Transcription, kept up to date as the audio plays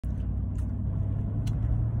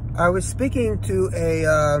I was speaking to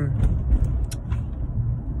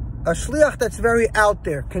a shliach that's very out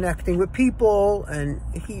there, connecting with people, and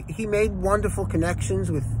he made wonderful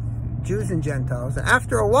connections with Jews and Gentiles. And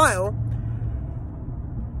after a while,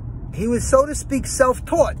 he was, so to speak,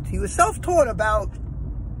 self-taught. He was self-taught about,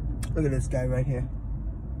 look at this guy right here.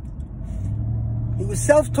 He was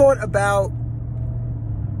self-taught about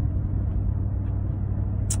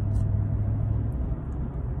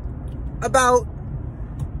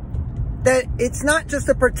that it's not just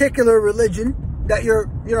a particular religion, that you're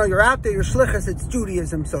out there, you're shlichus, it's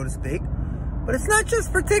Judaism, so to speak. But it's not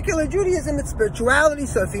just particular Judaism, it's spirituality.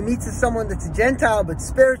 So if he meets someone that's a Gentile but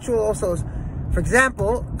spiritual also, for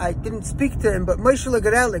example, I didn't speak to him, but Moshe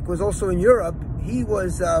Legarelik was also in Europe. He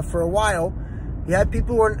was, for a while, he had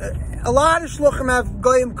people who were, a lot of shluchim have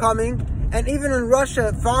goyim coming, and even in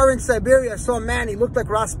Russia, far in Siberia, I saw a man, he looked like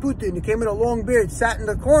Rasputin, he came with a long beard, sat in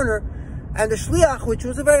the corner, and the shliach, which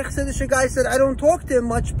was a very chassidish guy, said, I don't talk to him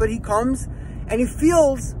much, but he comes, and he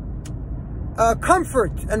feels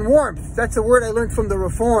comfort and warmth. That's a word I learned from the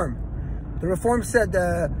Reform. The Reform said,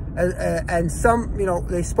 and some,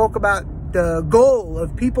 they spoke about the goal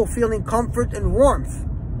of people feeling comfort and warmth.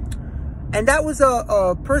 And that was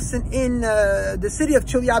a person in the city of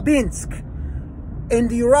Chelyabinsk, in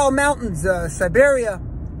the Ural Mountains, Siberia.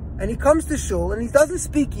 And he comes to shul, and he doesn't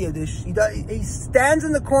speak Yiddish. He stands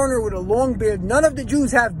in the corner with a long beard. None of the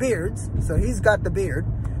Jews have beards, so he's got the beard.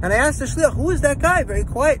 And I asked the shliach, who is that guy? Very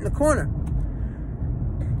quiet in the corner.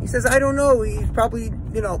 He says, I don't know. He's probably, I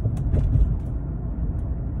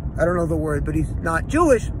don't know the word, but he's not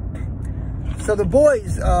Jewish. So the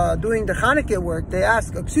boys doing the Hanukkah work, they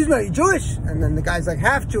ask, excuse me, are you Jewish? And then the guy's like,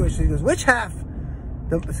 half Jewish. He goes, which half?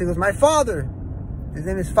 So he goes, my father. His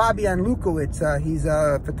name is Fabian Lukowitz. He's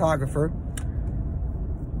a photographer.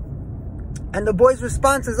 And the boy's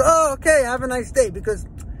response is, oh, okay, have a nice day. Because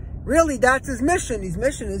really, that's his mission. His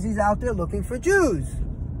mission is he's out there looking for Jews.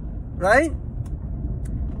 Right?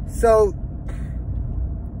 So,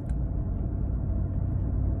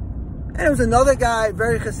 and there was another guy,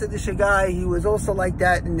 very chassidish guy. He was also like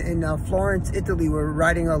that in Florence, Italy. We were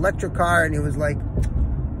riding an electric car, and he was like,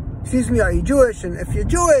 excuse me, are you Jewish? And if you're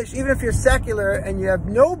Jewish, even if you're secular and you have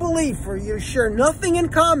no belief or you share nothing in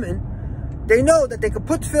common, they know that they could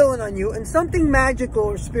put tefillin on you and something magical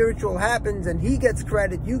or spiritual happens, and he gets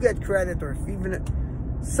credit, you get credit, or if even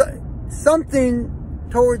something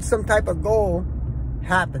towards some type of goal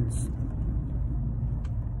happens.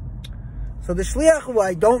 So the shliach, who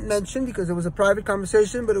I don't mention because it was a private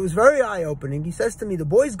conversation, but it was very eye-opening, he says to me, the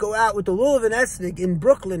boys go out with the lulav and esrig in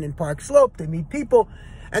Brooklyn, in Park Slope. They meet people,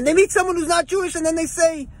 and they meet someone who's not Jewish, and then they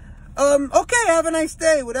say, okay, have a nice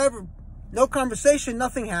day, whatever. No conversation,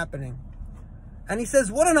 nothing happening. And he says,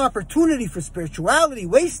 what an opportunity for spirituality,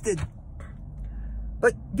 wasted.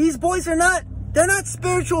 But these boys they're not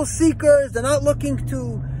spiritual seekers. They're not looking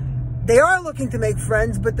to, they are looking to make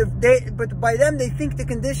friends, but by them, they think the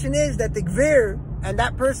condition is that the gvir and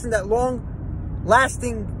that person, that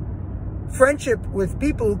long-lasting friendship with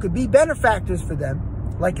people who could be benefactors for them,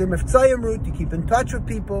 like your Miftzayim route, you keep in touch with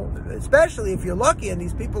people, especially if you're lucky, and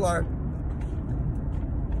these people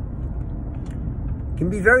can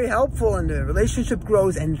be very helpful, and the relationship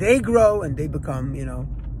grows, and they grow, and they become, you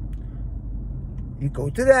go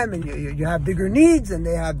to them, and you have bigger needs, and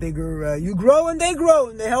they have bigger, you grow, and they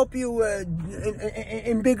help you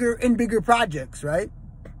in bigger projects, right?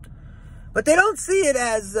 But they don't see it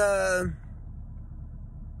as a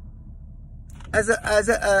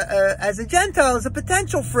Gentile, as a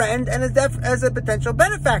potential friend, and as a potential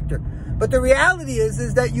benefactor. But the reality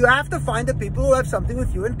is that you have to find the people who have something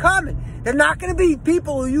with you in common. They're not going to be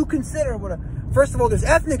people who you consider, first of all, there's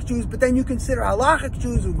ethnic Jews, but then you consider halachic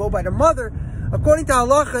Jews who go by the mother. According to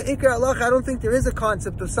halacha, ikar halacha, I don't think there is a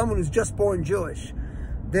concept of someone who's just born Jewish.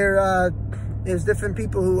 There's different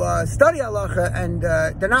people who study halacha, and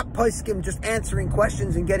they're not poskim just answering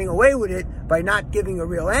questions and getting away with it by not giving a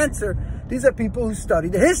real answer. These are people who study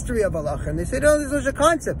the history of halacha, and they say, no, there's a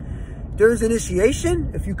concept. There's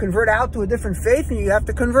initiation. If you convert out to a different faith, and you have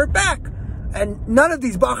to convert back. And none of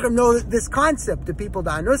these bachrim know this concept. The people,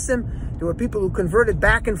 the Anusim, there were people who converted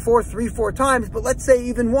back and forth 3-4 times. But let's say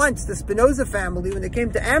even once, the Spinoza family, when they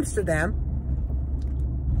came to Amsterdam,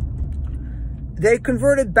 they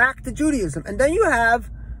converted back to Judaism. And then you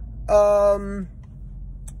have, I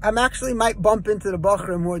actually might bump into the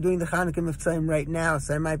bachrim who are doing the Chanukah Miftzayim right now.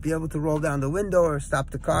 So I might be able to roll down the window or stop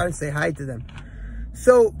the car and say hi to them.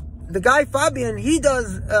 So the guy Fabian, he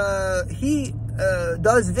does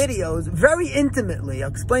videos very intimately. I'll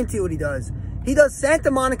explain to you what he does. He does Santa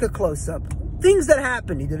Monica close-up. things that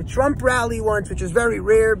happen. He did a Trump rally once, which is very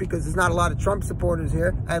rare because there's not a lot of Trump supporters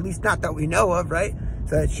here, at least not that we know of, right?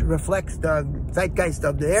 So it reflects the zeitgeist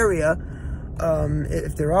of the area.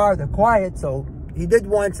 If there are, they're quiet. So he did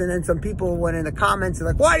once, and then some people went in the comments and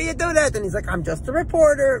like, why do you do that? And he's like, I'm just a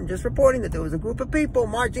reporter. I'm just reporting that there was a group of people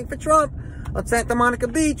marching for Trump on Santa Monica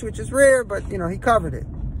Beach, which is rare, but, you know, he covered it.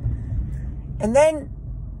 And then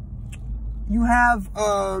you have,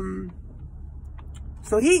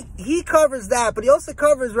 so he covers that, but he also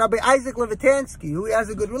covers Rabbi Isaac Levitansky, who he has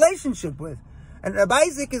a good relationship with. And Rabbi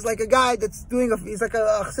Isaac is like a guy that's he's like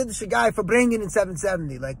a Chassidish guy for bringing in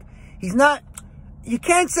 770. Like, he's not, you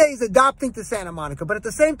can't say he's adopting to Santa Monica, but at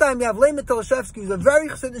the same time, you have Leimit Tolashevsky, who's a very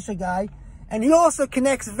Chassidish guy, and he also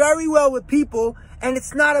connects very well with people, and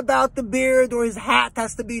it's not about the beard or his hat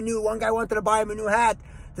has to be new. One guy wanted to buy him a new hat.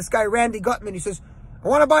 This guy, Randy Gutman, he says, I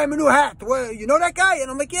want to buy him a new hat. Well, you know that guy? And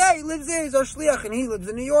I'm like, yeah, he lives there. He's our shliach, and he lives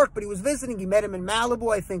in New York, but he was visiting. He met him in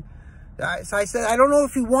Malibu, I think. So I said, I don't know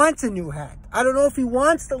if he wants a new hat. I don't know if he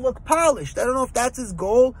wants to look polished. I don't know if that's his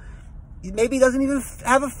goal. Maybe he doesn't even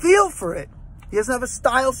have a feel for it. He doesn't have a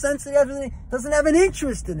style sense. He doesn't have an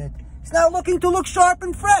interest in it. He's not looking to look sharp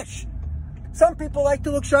and fresh. Some people like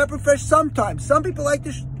to look sharp and fresh sometimes. Some people like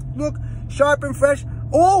to look sharp and fresh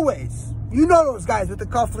always. You know those guys with the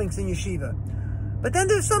cufflinks in yeshiva. But then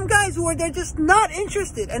there's some guys who they're just not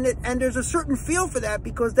interested, and there's a certain feel for that,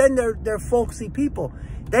 because then they're folksy people.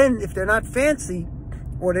 Then if they're not fancy,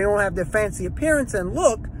 or they don't have their fancy appearance and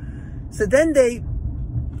look, so then they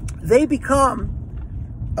become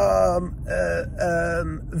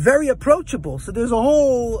very approachable. So there's a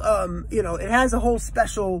whole you know, it has a whole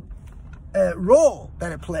special role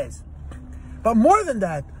that it plays. But more than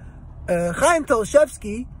that, Chaim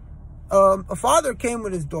Tolashevsky, a father came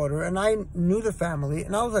with his daughter, and I knew the family,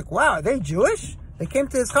 and I was like, wow, are they Jewish? They came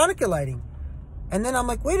to his Hanukkah lighting. And then I'm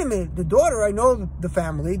like, wait a minute, the daughter, I know the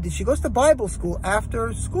family, she goes to Bible school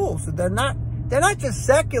after school, so they're not just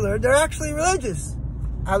secular, they're actually religious.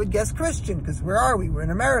 I would guess Christian, because where are we? We're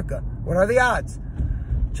in America. What are the odds?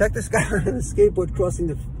 Check this guy on a skateboard crossing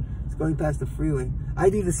it's going past the freeway. I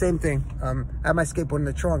do the same thing. I have my skateboard in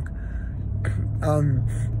the trunk.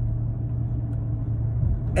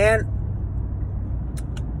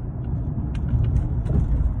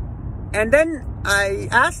 And then I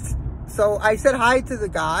asked, so I said hi to the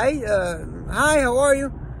guy. Hi, how are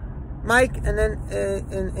you? Mike. And then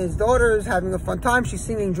and his daughter is having a fun time. She's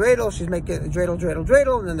singing dreidel. She's making a dreidel, dreidel,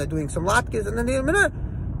 dreidel. And then they're doing some latkes. And then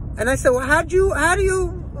and I said, well, how do you,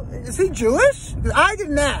 is he Jewish? Because I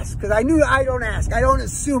didn't ask, because I knew I don't ask. I don't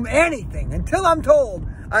assume anything. Until I'm told,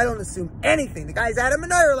 I don't assume anything. The guy's at a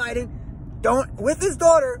menorah lighting. With his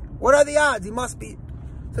daughter, what are the odds? He must be.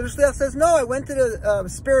 So the shliach says, no, I went to the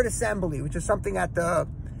Spirit Assembly, which is something at the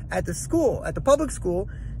school, at the public school.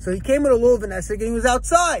 So he came with a lulav and esrog, and he was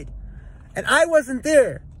outside. And I wasn't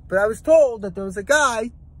there. But I was told that there was a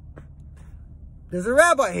guy, there's a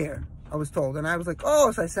rabbi here, I was told. And I was like,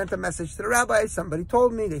 oh, so I sent a message to the rabbi. Somebody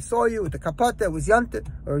told me, they saw you with the kapata, it was Yantif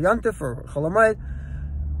or Cholamayid.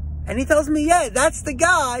 And he tells me, yeah, that's the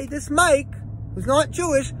guy, this Mike, who's not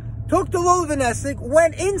Jewish, took the lulav and esrog,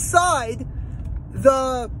 went inside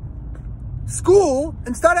the school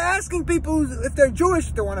and started asking people if they're Jewish,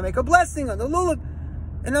 if they want to make a blessing on the lulav.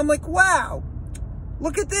 And I'm like, wow,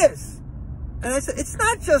 look at this. And I said, it's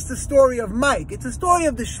not just a story of Mike, it's a story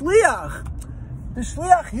of the shliach. The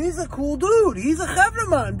shliach, he's a cool dude. He's a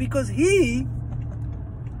chevraman, because he's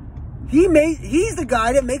the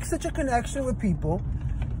guy that makes such a connection with people.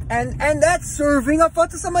 And that's serving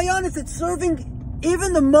afatas hamayanis. It's serving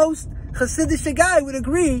even the most Hasidic guy would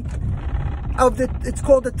agree of it's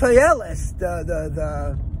called the toyeles,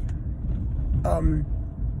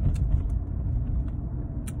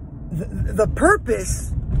 the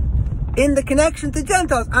purpose in the connection to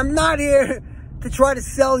Gentiles. I'm not here to try to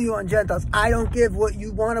sell you on Gentiles. I don't give what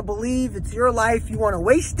you want to believe. It's your life. You want to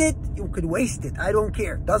waste it, you could waste it. I don't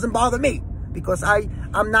care. It doesn't bother me, because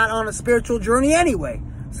I'm not on a spiritual journey anyway.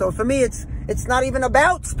 So for me, it's not even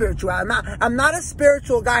about spirituality. I'm not a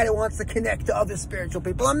spiritual guy that wants to connect to other spiritual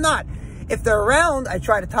people. I'm not. If they're around, I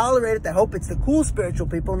try to tolerate it. I hope it's the cool spiritual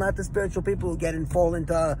people, not the spiritual people who get and fall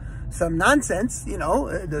into some nonsense, you know,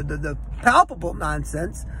 the palpable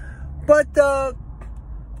nonsense. But,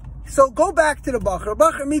 so go back to the Bacher.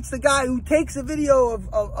 Bacher meets the guy who takes a video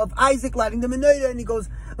of Isaac lighting the menorah, and he goes,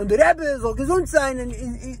 and the Rebbe is all gesund sein, and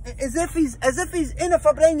as if he's in a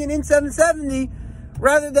Fabrengen in 770,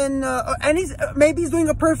 rather than, and maybe he's doing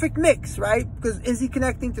a perfect mix, right? Because is he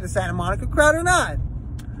connecting to the Santa Monica crowd or not?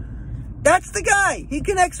 That's the guy. He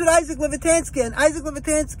connects with Isaac Levitansky, and Isaac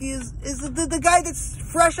Levitansky is the guy that's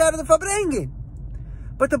fresh out of the Fabrengen.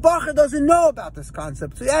 But the bacher doesn't know about this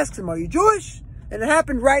concept. So he asks him, are you Jewish? And it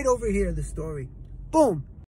happened right over here, the story. Boom.